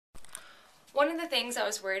One of the things I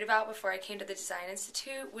was worried about before I came to the Design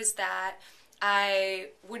Institute was that I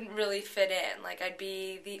wouldn't really fit in. Like, I'd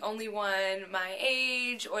be the only one my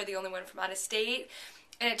age or the only one from out of state.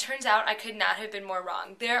 And it turns out I could not have been more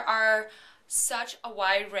wrong. There are such a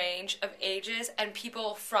wide range of ages and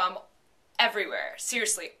people from everywhere.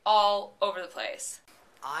 Seriously, all over the place.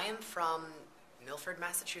 I am from Milford,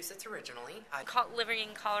 Massachusetts originally. Living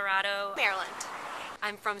in Colorado. Maryland.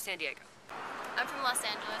 I'm from San Diego. I'm from Los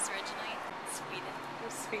Angeles originally.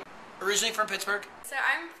 Sweden. Originally from Pittsburgh. So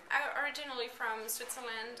I'm originally from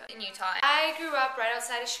Switzerland. In Utah. I grew up right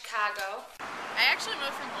outside of Chicago. I actually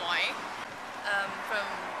moved from Hawaii. From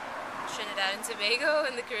Trinidad and Tobago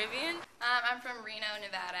in the Caribbean. I'm from Reno,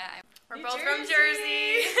 Nevada. We're both from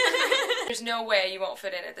Jersey. There's no way you won't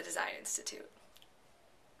fit in at the Design Institute.